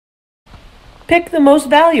pick the most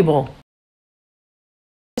valuable.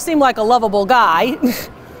 You seem like a lovable guy.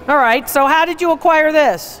 All right, so how did you acquire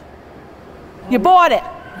this? You bought it.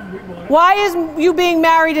 Why is you being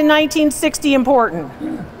married in 1960 important?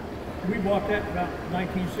 We bought that about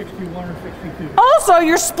 1961 or 62. Also,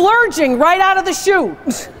 you're splurging right out of the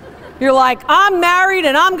chute. You're like, I'm married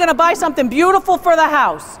and I'm gonna buy something beautiful for the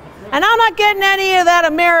house. And I'm not getting any of that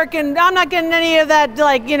American, I'm not getting any of that,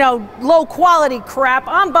 like, you know, low quality crap.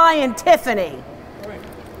 I'm buying Tiffany.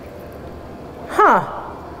 Huh.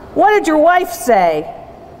 What did your wife say?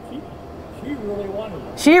 She really wanted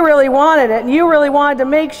it. She really wanted it, and you really wanted to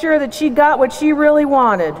make sure that she got what she really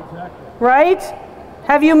wanted. Exactly. Right?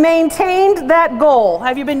 Have you maintained that goal?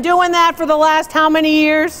 Have you been doing that for the last how many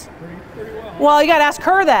years? Pretty well. Well, you got to ask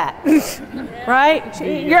her that, right?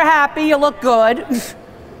 You're happy, you look good.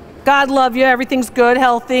 God love you, everything's good,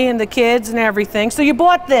 healthy, and the kids and everything. So you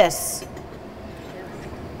bought this.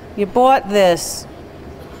 You bought this.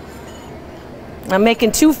 I'm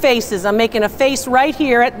making two faces. I'm making a face right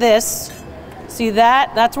here at this. See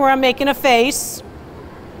that? That's where I'm making a face.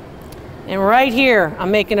 And right here,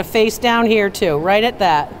 I'm making a face down here too, right at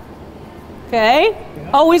that. Okay?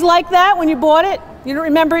 Yeah. Always like that when you bought it? You don't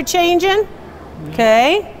remember it changing?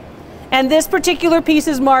 Okay. And this particular piece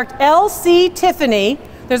is marked LC Tiffany.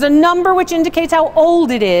 There's a number which indicates how old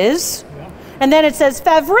it is. Yeah. And then it says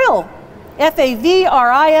Favrile,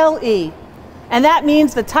 F-A-V-R-I-L-E. And that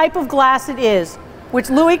means the type of glass it is, which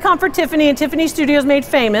Louis Comfort Tiffany and Tiffany Studios made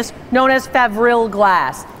famous, known as Favrile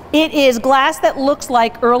glass. It is glass that looks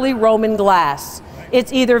like early Roman glass.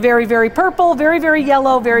 It's either very, very purple, very, very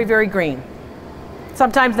yellow, very, very green.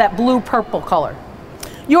 Sometimes that blue-purple color.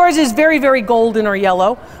 Yours is very, very golden or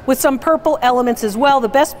yellow, with some purple elements as well. The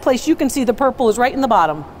best place you can see the purple is right in the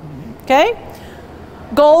bottom. Okay?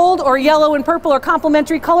 Gold or yellow and purple are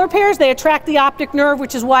complementary color pairs. They attract the optic nerve,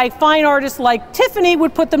 which is why fine artists like Tiffany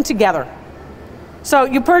would put them together. So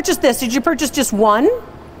you purchased this. Did you purchase just one?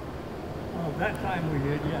 Oh, that time we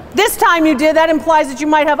did, yeah. This time you did. That implies that you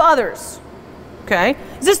might have others. Okay.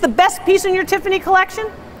 Is this the best piece in your Tiffany collection?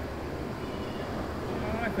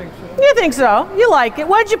 I think so. You think so? You like it.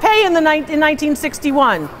 What did you pay in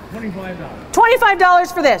 1961? $25.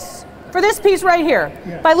 $25 for this. For this piece right here,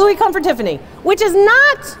 yes. By Louis Comfort Tiffany, which is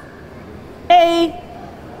not a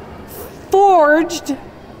forged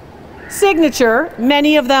signature.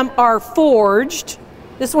 Many of them are forged.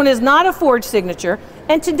 This one is not a forged signature.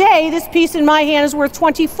 And today, this piece in my hand is worth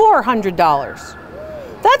 $2,400.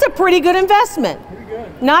 That's a pretty good investment. Pretty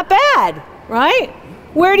good. Not bad, right?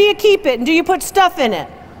 Where do you keep it? And do you put stuff in it?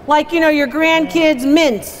 Like, you know, your grandkids'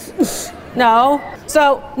 mints? No.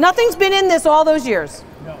 So nothing's been in this all those years.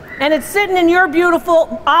 And it's sitting in your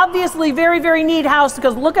beautiful, obviously very, very neat house,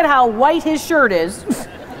 because look at how white his shirt is.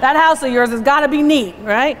 That house of yours has got to be neat,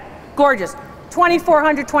 right? Gorgeous.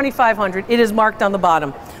 $2,400, $2,500. It is marked on the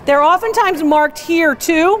bottom. They're oftentimes marked here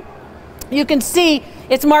too. You can see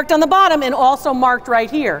it's marked on the bottom and also marked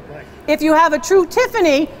right here. Right. If you have a true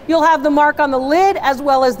Tiffany, you'll have the mark on the lid as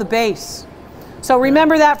well as the base. So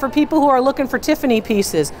remember that for people who are looking for Tiffany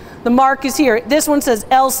pieces. The mark is here. This one says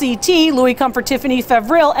LCT, Louis Comfort Tiffany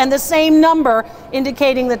Favrile, and the same number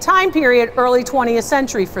indicating the time period, early 20th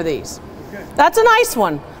century for these. Okay. That's a nice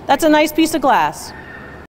one. That's a nice piece of glass.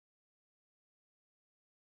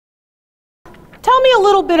 Tell me a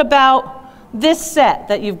little bit about this set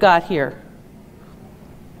that you've got here.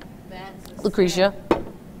 That's Lucretia.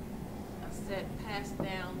 A set passed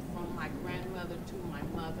down from my grandmother to my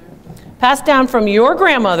mother. Passed down from your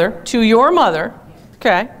grandmother to your mother.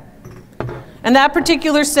 Okay. And that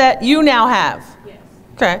particular set you now have? Yes.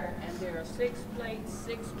 Okay. And there are 6 plates,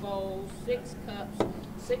 6 bowls, 6 cups,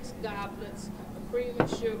 6 goblets, a cream and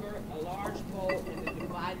sugar, a large bowl, and a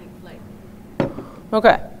dividing plate.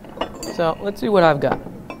 Okay. So let's see what I've got.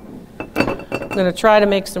 I'm going to try to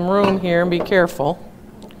make some room here and be careful.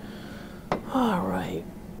 All right.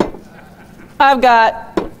 I've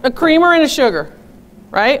got a creamer and a sugar,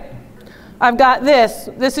 right? I've got this.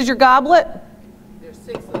 This is your goblet? There's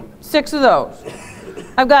 6 of them. 6 of those.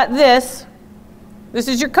 I've got this. This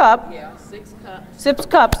is your cup. Yeah, 6 cups. 6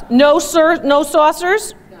 cups. No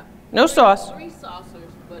saucers? No sauce. 3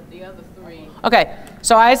 saucers, but the other 3. Okay.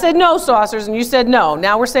 So I said no saucers and you said no.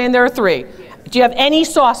 Now we're saying there are 3. Yes. Do you have any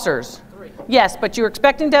saucers? 3. Yes, but you're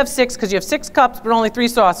expecting to have 6 because you have 6 cups but only 3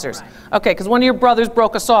 saucers. Right. Okay, because one of your brothers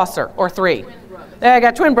broke a saucer, or 3. Twin brothers. I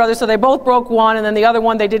got twin brothers, so they both broke one, and then the other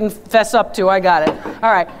one they didn't fess up to. I got it.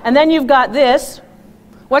 All right, and then you've got this.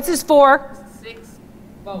 What's this for? 6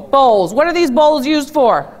 bowls. Bowls. What are these bowls used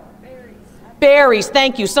for? Berries. Berries,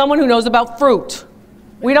 thank you. Someone who knows about fruit.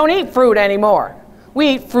 We don't eat fruit anymore.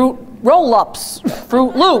 We eat fruit roll-ups,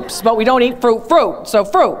 Fruit Loops, but we don't eat fruit, so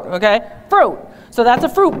fruit, okay? Fruit. So that's a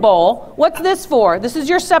fruit bowl. What's this for? This is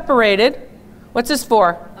your separated. What's this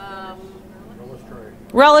for?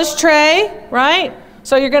 Relish tray, right?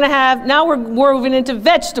 So you're going to have, now we're moving into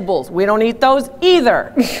vegetables. We don't eat those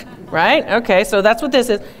either, right? Okay, so that's what this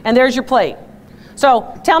is. And there's your plate.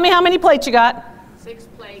 So tell me how many plates you got. 6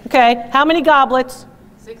 plates. Okay, how many goblets?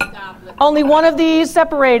 6 goblets. Only one of these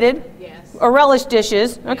separated? Yes. Or relish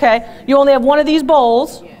dishes, okay. You only have one of these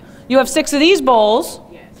bowls. Yes. You have 6 of these bowls.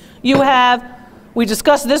 Yes. You have, we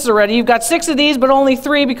discussed this already, you've got 6 of these, but only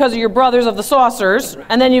 3 because of your brothers of the saucers.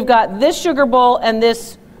 And then you've got this sugar bowl and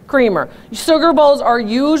this creamer. Sugar bowls are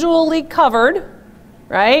usually covered,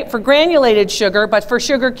 right, for granulated sugar, but for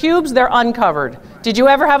sugar cubes, they're uncovered. Did you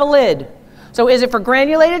ever have a lid? So is it for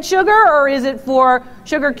granulated sugar or is it for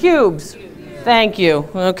sugar cubes? Thank you.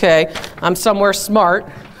 Okay. I'm somewhere smart.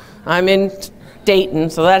 I'm in Dayton,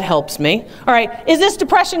 so that helps me. All right. Is this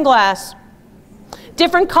depression glass?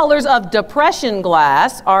 Different colors of depression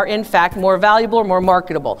glass are, in fact, more valuable or more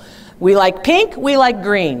marketable. We like pink. We like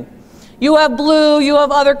green. You have blue. You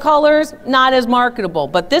have other colors. Not as marketable.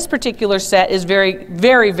 But this particular set is very,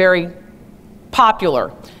 very, very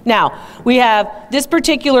popular. Now, we have this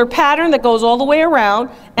particular pattern that goes all the way around,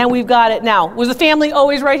 and we've got it now. Was the family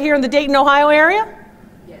always right here in the Dayton, Ohio area?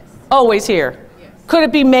 Yes. Always here? Yes. Could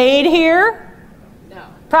it be made here? No.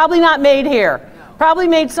 Probably not made here. No. Probably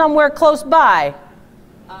made somewhere close by.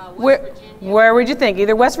 West Virginia. Where would you think?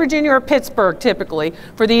 Either West Virginia or Pittsburgh, typically,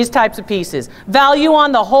 for these types of pieces. Value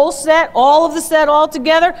on the whole set, all of the set all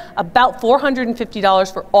together, about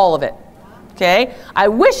 $450 for all of it. Okay? I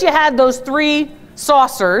wish you had those 3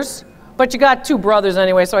 saucers, but you got 2 brothers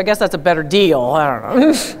anyway, so I guess that's a better deal. I don't know.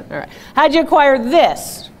 All right. How'd you acquire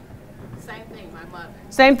this? Same thing, my mother.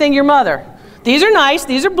 Same thing, your mother. These are nice.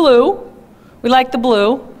 These are blue. We like the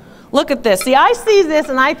blue. Look at this. See, I see this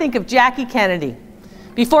and I think of Jackie Kennedy.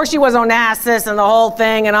 Before she was Onassis and the whole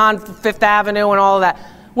thing and on Fifth Avenue and all of that.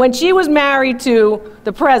 When she was married to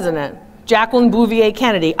the president, Jacqueline Bouvier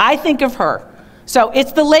Kennedy, I think of her. So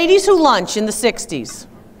it's the ladies who lunch in the 60s,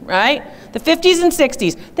 right? The 50s and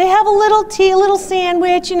 60s. They have a little tea, a little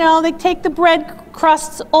sandwich, you know, they take the bread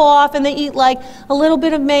crusts off and they eat like a little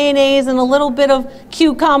bit of mayonnaise and a little bit of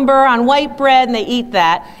cucumber on white bread and they eat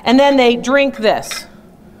that. And then they drink this.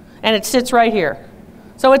 And it sits right here.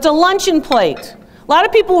 So it's a luncheon plate. A lot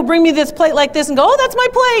of people will bring me this plate like this and go, oh, that's my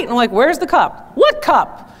plate. And I'm like, where's the cup? What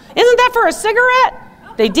cup? Isn't that for a cigarette?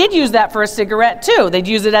 They did use that for a cigarette too. They'd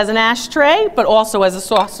use it as an ashtray, but also as a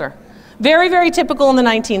saucer. Very, very typical in the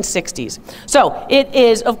 1960s. So it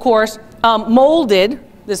is, of course, molded,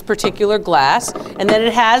 this particular glass, and then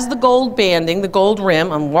it has the gold banding, the gold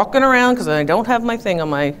rim. I'm walking around because I don't have my thing on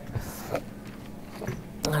my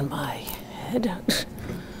head,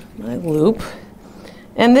 my loop.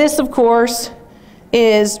 And this, of course,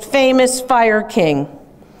 is famous Fire King.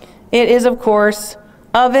 It is, of course,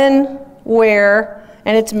 ovenware,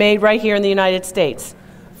 and it's made right here in the United States.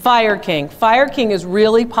 Fire King. Fire King is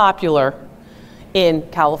really popular in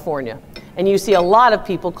California. And you see a lot of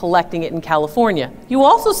people collecting it in California. You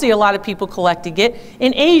also see a lot of people collecting it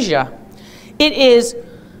in Asia. It is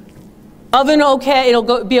oven okay.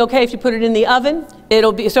 It'll be okay if you put it in the oven.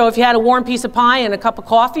 It'll be, so if you had a warm piece of pie and a cup of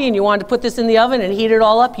coffee and you wanted to put this in the oven and heat it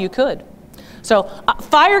all up, you could. So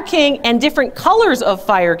Fire King and different colors of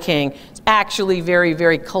Fire King is actually very,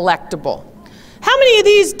 very collectible. How many of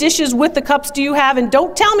these dishes with the cups do you have? And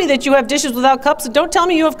don't tell me that you have dishes without cups. And don't tell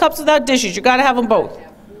me you have cups without dishes. You got to have them both. I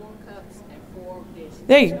have 4 cups and 4 dishes.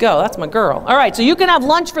 There you go. That's my girl. All right, so you can have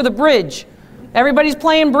lunch for the bridge. Everybody's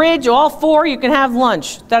playing bridge. All 4, you can have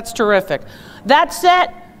lunch. That's terrific. That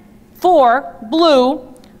set 4,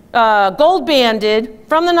 blue, gold banded,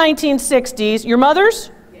 from the 1960s. Your mother's?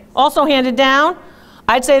 Yes. Also handed down.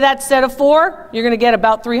 I'd say that set of 4, you're going to get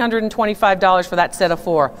about $325 for that set of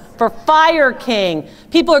 4. For Fire King.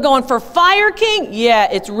 People are going, for Fire King?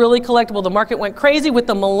 Yeah, it's really collectible. The market went crazy with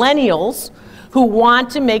the millennials who want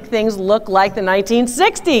to make things look like the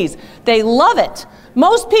 1960s. They love it.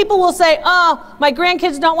 Most people will say, oh, my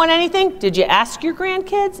grandkids don't want anything. Did you ask your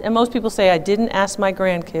grandkids? And most people say, I didn't ask my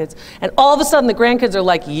grandkids. And all of a sudden the grandkids are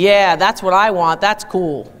like, yeah, that's what I want. That's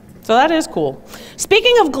cool. So that is cool.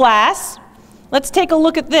 Speaking of glass, let's take a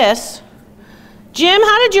look at this. Jim,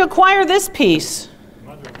 how did you acquire this piece?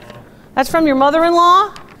 Mother-in-law. That's from your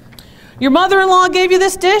mother-in-law? Your mother-in-law gave you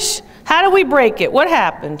this dish? How did we break it? What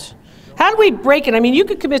happened? How did we break it? I mean, you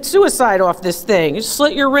could commit suicide off this thing. You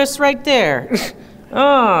slit your wrist right there.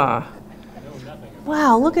 Ah.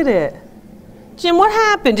 Wow, look at it. Jim, what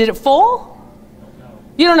happened? Did it fall?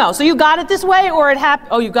 You don't know. So you got it this way or it happened?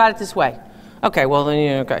 Oh, you got it this way. Okay, well then,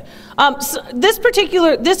 yeah, okay. So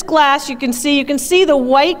this glass, you can see the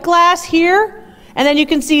white glass here, and then you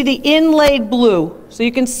can see the inlaid blue. So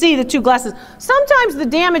you can see the two glasses. Sometimes the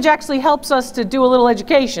damage actually helps us to do a little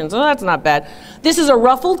education, so that's not bad. This is a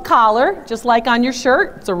ruffled collar, just like on your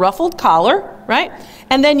shirt. It's a ruffled collar, right?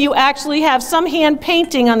 And then you actually have some hand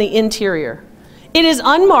painting on the interior. It is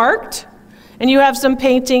unmarked, and you have some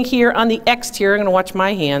painting here on the exterior. I'm going to watch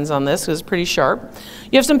my hands on this because it's pretty sharp.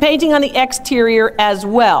 You have some painting on the exterior as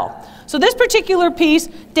well. So this particular piece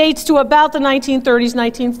dates to about the 1930s,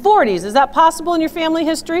 1940s. Is that possible in your family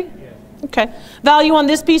history? Yes. Okay. Value on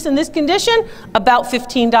this piece in this condition, about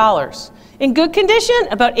 $15. In good condition,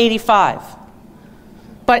 about $85.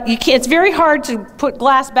 But you can't, it's very hard to put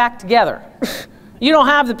glass back together. You don't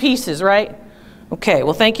have the pieces, right? Okay,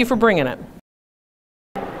 well thank you for bringing it.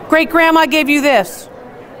 Great-grandma gave you this.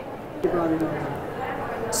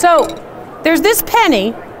 So, there's this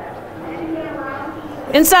penny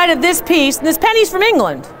inside of this piece. This penny's from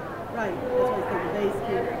England. Right.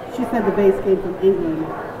 She said the vase came from England,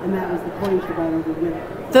 and that was the coin she brought over with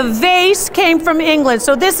it. The vase came from England,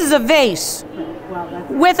 so this is a vase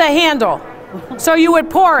with a handle. So you would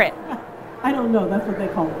pour it. I don't know. That's what they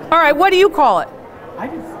call it. All right. What do you call it?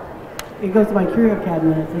 It goes to my curio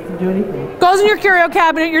cabinet. It doesn't do anything. Goes in your curio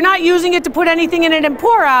cabinet. You're not using it to put anything in it and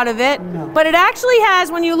pour out of it. No. But it actually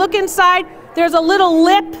has, when you look inside, there's a little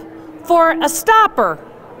lip for a stopper,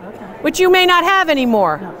 which you may not have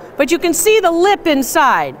anymore. No. But you can see the lip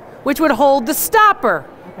inside, which would hold the stopper,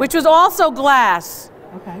 which was also glass.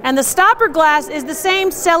 Okay. And the stopper glass is the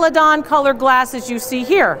same Celadon color glass as you see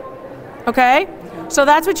here. Okay? So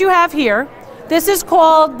that's what you have here. This is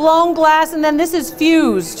called blown glass, and then this is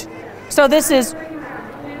fused. So this is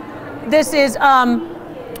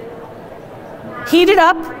heated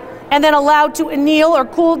up and then allowed to anneal or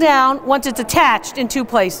cool down once it's attached in two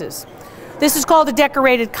places. This is called a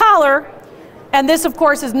decorated collar, and this of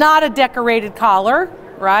course is not a decorated collar,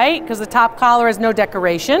 right? Because the top collar has no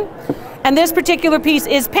decoration. And this particular piece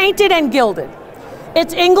is painted and gilded.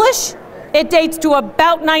 It's English, it dates to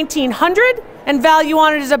about 1900, and value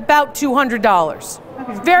on it is about $200.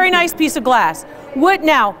 Okay. Very nice piece of glass. Wood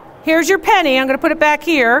now. Here's your penny. I'm going to put it back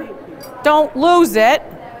here. Don't lose it,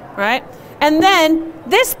 right? And then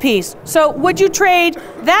this piece. So would you trade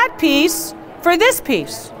that piece for this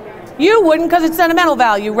piece? You wouldn't, because it's sentimental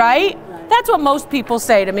value, right? That's what most people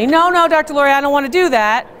say to me. No, Dr. Lori, I don't want to do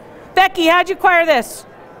that. Becky, how'd you acquire this?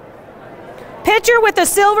 Pitcher with a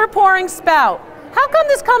silver pouring spout. How come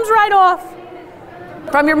this comes right off?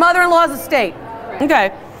 From your mother-in-law's estate.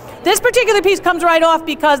 Okay. This particular piece comes right off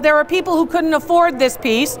because there are people who couldn't afford this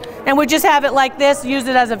piece and would just have it like this, use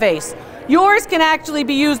it as a vase. Yours can actually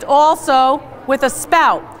be used also with a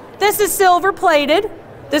spout. This is silver plated.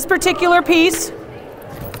 This particular piece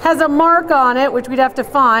has a mark on it, which we'd have to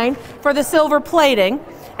find, for the silver plating.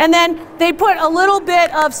 And then they put a little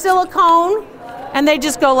bit of silicone and they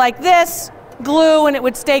just go like this, glue, and it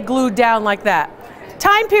would stay glued down like that.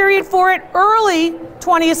 Time period for it, early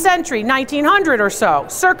 20th century, 1900 or so,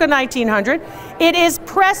 circa 1900. It is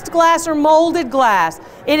pressed glass or molded glass.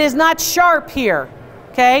 It is not sharp here,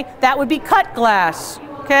 okay? That would be cut glass,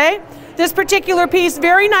 okay? This particular piece,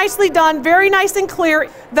 very nicely done, very nice and clear.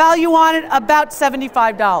 Value on it, about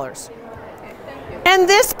 $75. And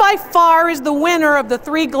this by far is the winner of the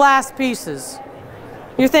 3 glass pieces.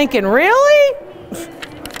 You're thinking, really?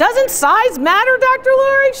 Doesn't size matter, Dr.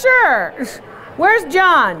 Lori? Sure. Where's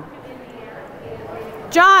John?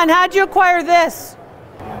 John, how'd you acquire this?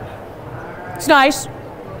 It's nice.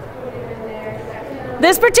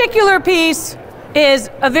 This particular piece is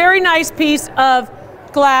a very nice piece of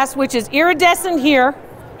glass, which is iridescent here,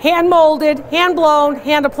 hand molded, hand blown,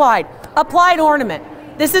 hand applied. Applied ornament.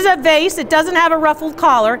 This is a vase. It doesn't have a ruffled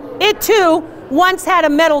collar. It too once had a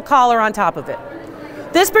metal collar on top of it.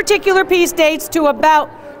 This particular piece dates to about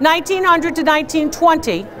 1900 to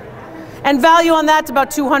 1920. And value on that's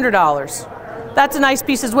about $200. That's a nice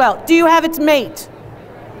piece as well. Do you have its mate?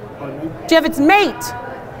 Pardon me? Do you have its mate?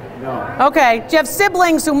 No. Okay. Do you have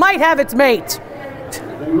siblings who might have its mate?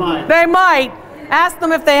 They might. They might. Ask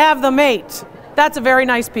them if they have the mate. That's a very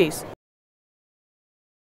nice piece.